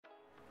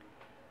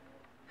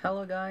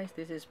Hello guys,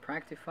 this is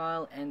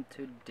Practifile and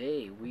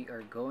today we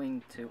are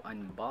going to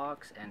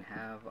unbox and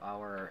have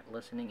our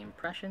listening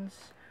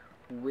impressions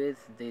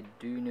with the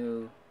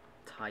Dunu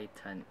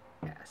Titan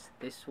S.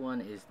 This one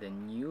is the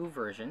new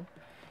version.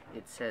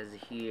 It says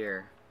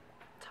here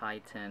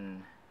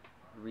Titan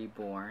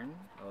Reborn.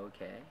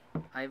 Okay.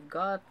 I've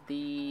got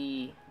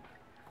the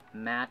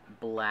matte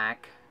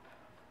black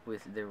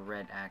with the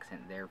red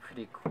accent. They're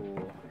pretty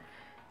cool.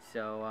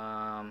 So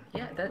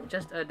yeah, that's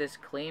just a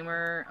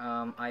disclaimer.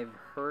 I've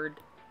heard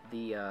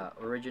the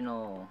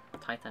original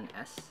Titan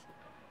S,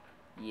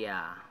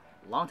 yeah,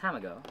 long time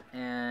ago,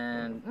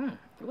 and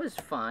it was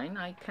fine.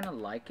 I kind of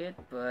like it,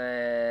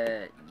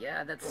 but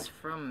yeah, that's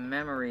from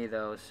memory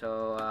though.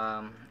 So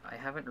I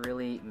haven't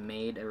really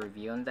made a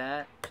review on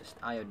that. Just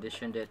I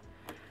auditioned it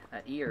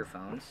at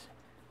earphones,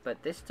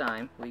 but this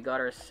time we got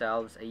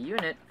ourselves a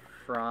unit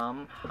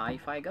from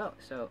Hi-Fi Go.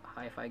 So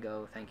Hi-Fi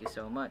Go, thank you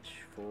so much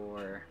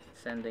for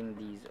sending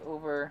these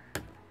over.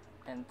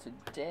 And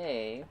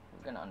today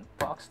we're gonna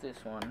unbox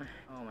this one.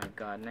 Oh my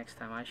god, next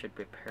time I should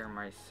prepare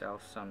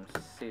myself some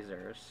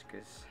scissors,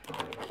 because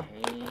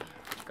okay,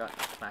 got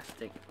the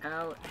plastic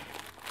out.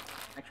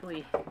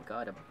 Actually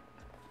got a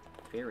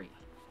very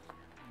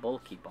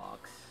bulky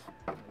box.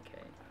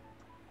 Okay,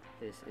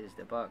 this is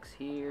the box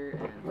here,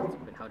 and let's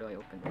open. How do I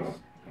open this?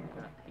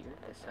 Not here,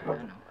 this side. I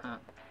don't know, huh?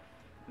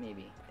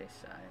 Maybe this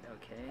side.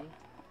 Okay.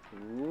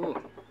 Ooh.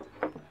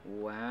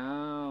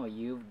 Wow,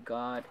 you've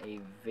got a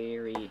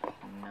very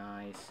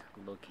nice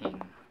looking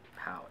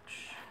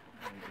pouch.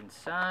 And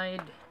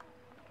inside,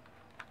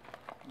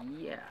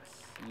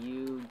 yes,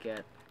 you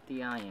get the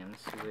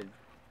IMs with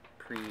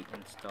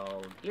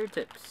pre-installed ear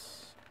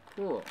tips.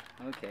 Cool.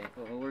 Okay,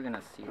 well, we're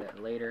gonna see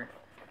that later.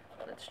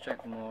 Let's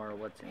check more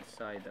what's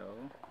inside though.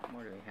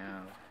 What do we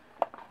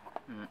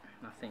have?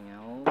 Nothing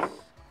else.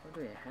 What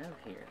do we have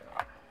here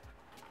though?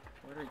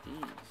 What are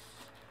these?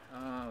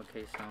 Oh,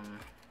 okay,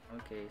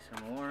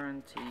 some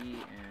warranty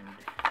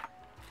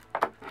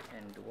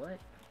and what?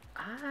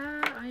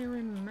 Ah, I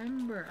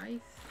remember. I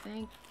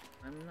think,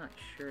 I'm not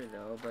sure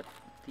though, but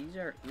these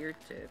are ear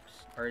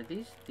tips. Are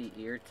these the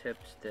ear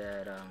tips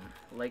that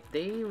like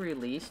they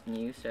released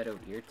new set of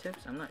ear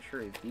tips? I'm not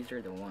sure if these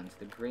are the ones,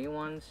 the gray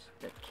ones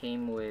that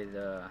came with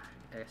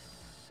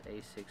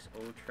SA6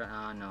 Ultra.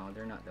 Ah, no,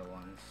 they're not the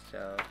ones.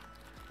 So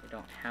I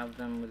don't have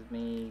them with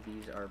me.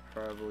 These are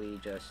probably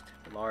just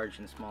large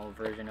and small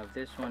version of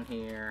this one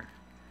here.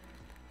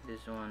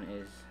 This one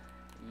is,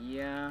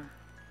 yeah,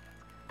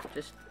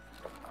 just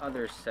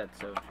other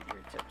sets of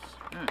ear tips.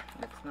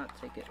 Let's not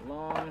take it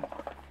long.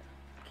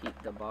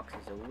 Keep the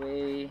boxes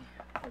away.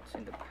 What's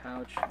in the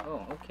pouch?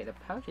 Oh, okay, the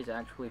pouch is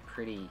actually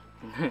pretty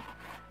I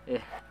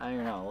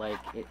don't know, like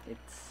it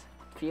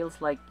feels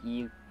like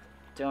you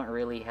don't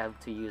really have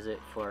to use it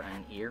for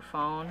an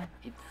earphone.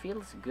 It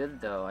feels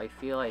good though. I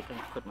feel like I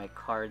can put my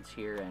cards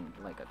here and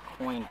like a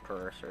coin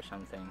purse or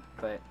something,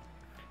 but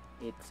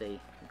it's a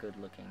good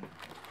looking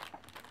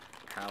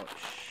pouch.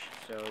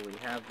 So we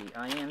have the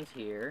IMs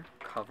here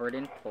covered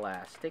in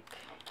plastic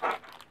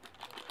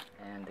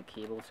and the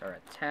cables are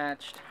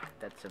attached.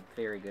 That's a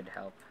very good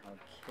help.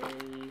 Okay,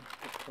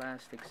 the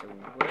plastic's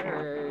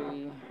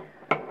away.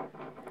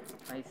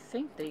 I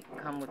think they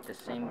come with the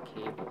same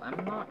cable.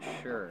 I'm not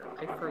sure.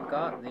 I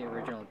forgot the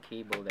original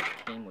cable that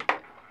came with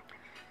it.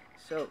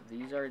 So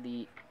these are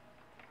the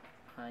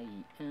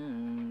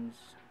IMs.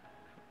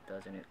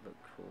 Doesn't it look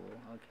cool?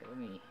 Okay, let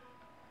me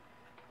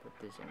put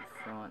this in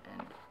front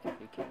and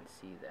if you can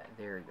see that.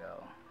 There we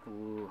go.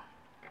 Ooh.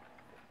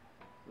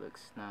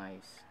 Looks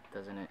nice,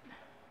 doesn't it?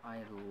 I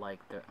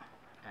like the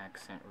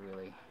accent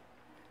really.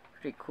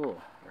 Pretty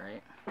cool,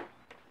 right?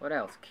 What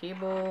else?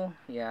 Cable.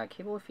 Yeah,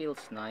 cable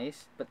feels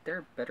nice, but there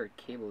are better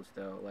cables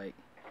though. Like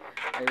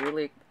I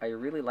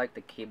really like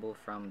the cable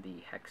from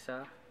the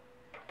Hexa.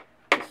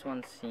 This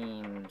one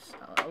seems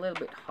a little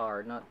bit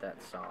hard, not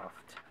that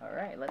soft.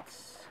 Alright,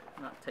 let's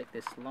not take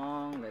this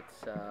long.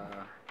 Let's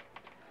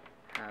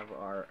have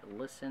our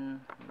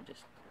listen. Let me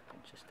just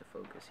adjust the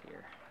focus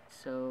here.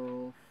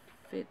 So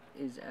fit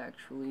is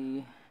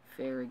actually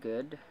very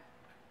good.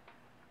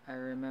 I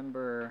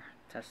remember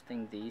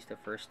testing these the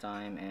first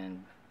time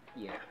and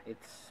yeah,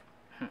 it's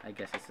I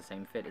guess it's the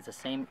same fit. It's the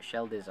same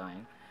shell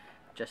design,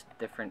 just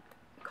different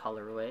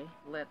colorway.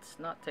 Let's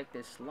not take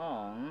this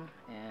long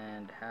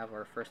and have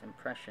our first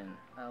impression.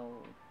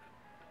 I'll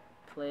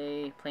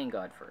play Playing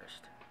God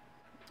first.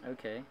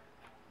 Okay.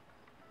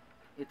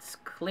 It's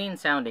clean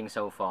sounding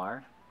so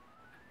far.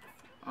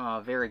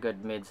 Very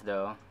good mids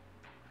though.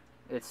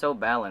 It's so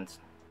balanced.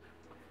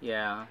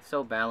 Yeah,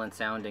 so balanced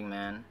sounding,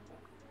 man.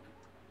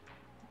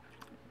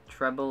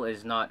 Treble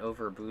is not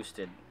over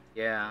boosted.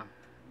 Yeah,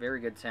 very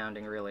good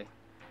sounding really.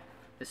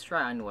 Let's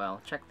try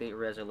Unwell. Check the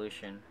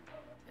resolution.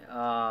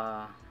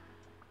 Yeah,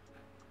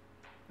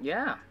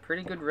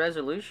 pretty good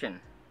resolution.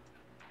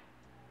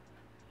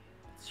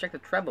 Let's check the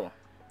treble.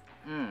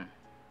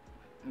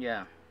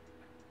 Yeah.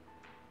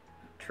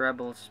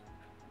 Treble's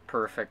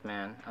perfect,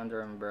 man.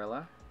 Under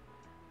umbrella.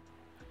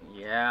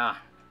 Yeah.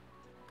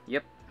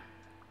 Yep.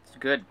 It's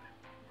good.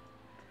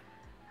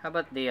 How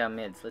about the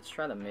mids? Let's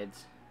try the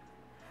mids.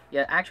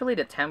 Yeah, actually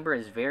the timbre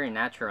is very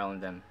natural in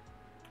them.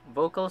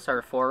 Vocals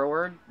are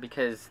forward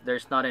because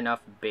there's not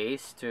enough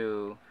bass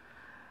to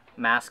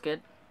mask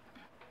it.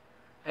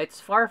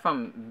 It's far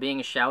from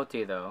being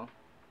shouty though.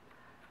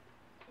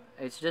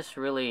 It's just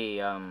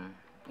really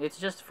it's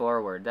just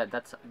forward.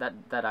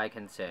 That I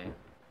can say.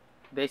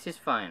 Bass is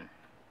fine.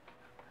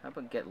 How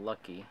about Get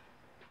Lucky?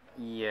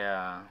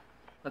 Yeah.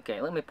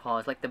 Okay, let me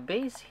pause. Like the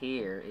bass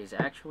here is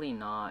actually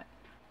not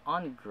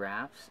on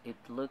graphs. It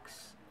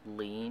looks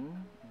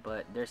lean,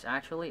 but there's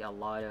actually a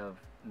lot of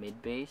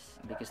mid bass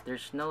because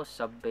there's no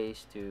sub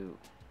bass to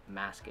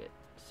mask it.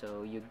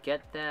 So you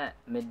get that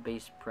mid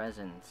bass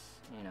presence,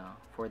 you know,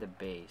 for the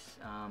bass.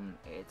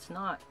 It's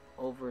not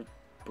over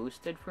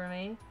boosted for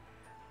me,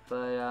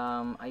 but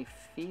I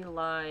feel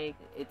like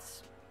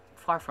it's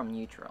far from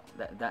neutral.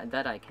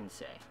 That I can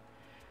say.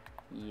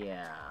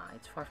 Yeah,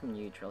 it's far from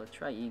neutral. Let's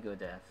try Ego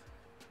Death.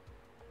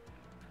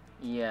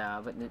 Yeah,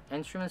 but the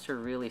instruments are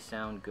really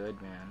sound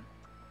good, man.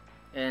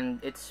 And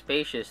it's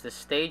spacious. The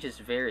stage is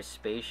very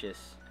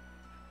spacious.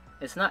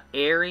 It's not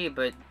airy,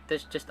 but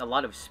there's just a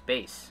lot of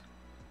space.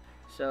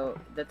 So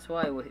that's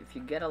why if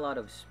you get a lot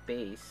of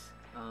space,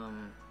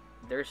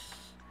 there's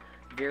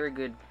very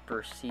good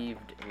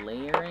perceived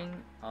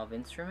layering of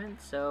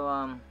instruments.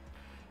 So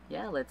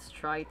yeah, let's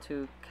try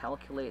to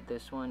calculate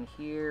this one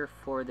here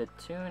for the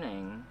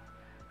tuning.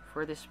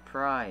 For this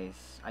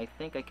price, I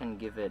think I can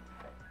give it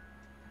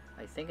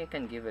a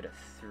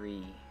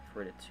 3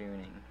 for the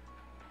tuning.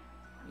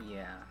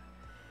 Yeah.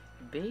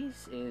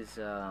 Bass is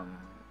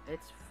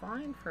it's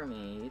fine for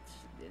me.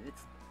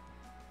 It's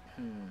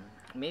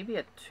maybe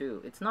a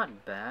 2. It's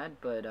not bad,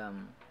 but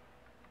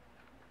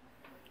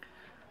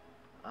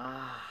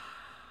I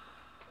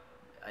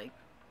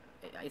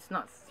it's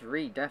not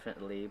 3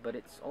 definitely, but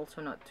it's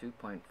also not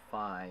 2.5.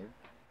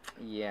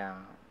 Yeah.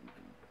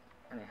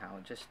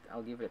 Anyhow,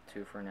 I'll give it a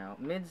 2 for now.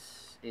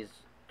 Mids is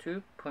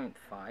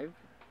 2.5.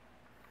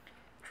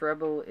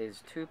 Treble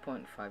is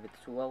 2.5.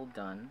 It's well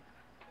done.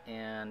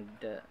 And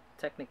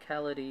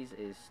technicalities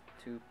is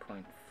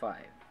 2.5.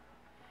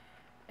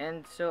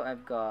 And so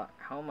I've got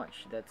how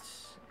much?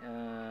 That's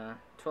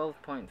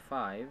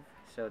 12.5.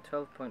 So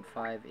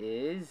 12.5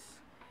 is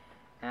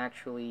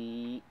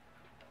actually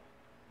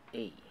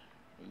A.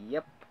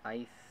 Yep,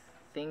 I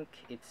think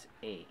it's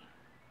A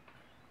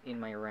in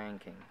my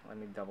ranking. Let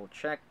me double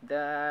check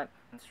that.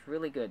 It's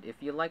really good. If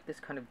you like this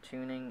kind of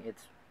tuning,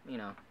 it's, you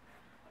know,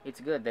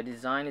 it's good. The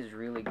design is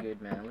really good,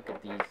 man. Look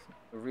at these. I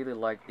really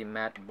like the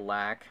matte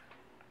black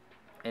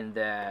and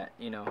the,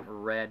 you know,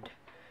 red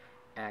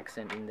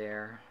accent in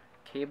there.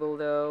 Cable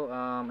though,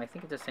 I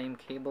think it's the same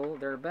cable.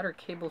 There are better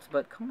cables,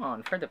 but come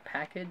on, for the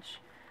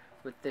package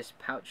with this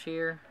pouch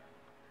here,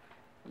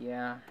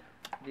 yeah,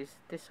 this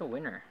is a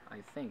winner,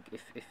 I think.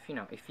 If you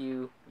know, if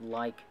you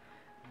like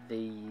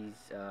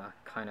these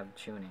kind of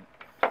tuning.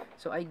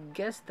 So I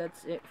guess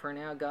that's it for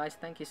now, guys.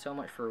 Thank you so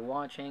much for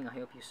watching. I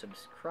hope you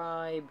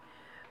subscribe,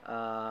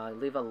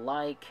 leave a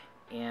like,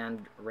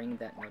 and ring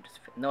that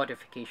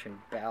notification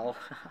bell.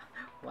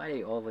 Why do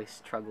you always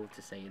struggle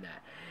to say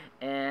that?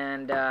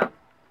 And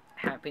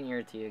Happy New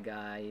Year to you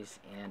guys,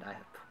 and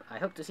I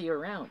hope to see you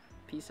around.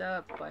 Peace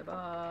out. Bye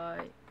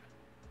bye.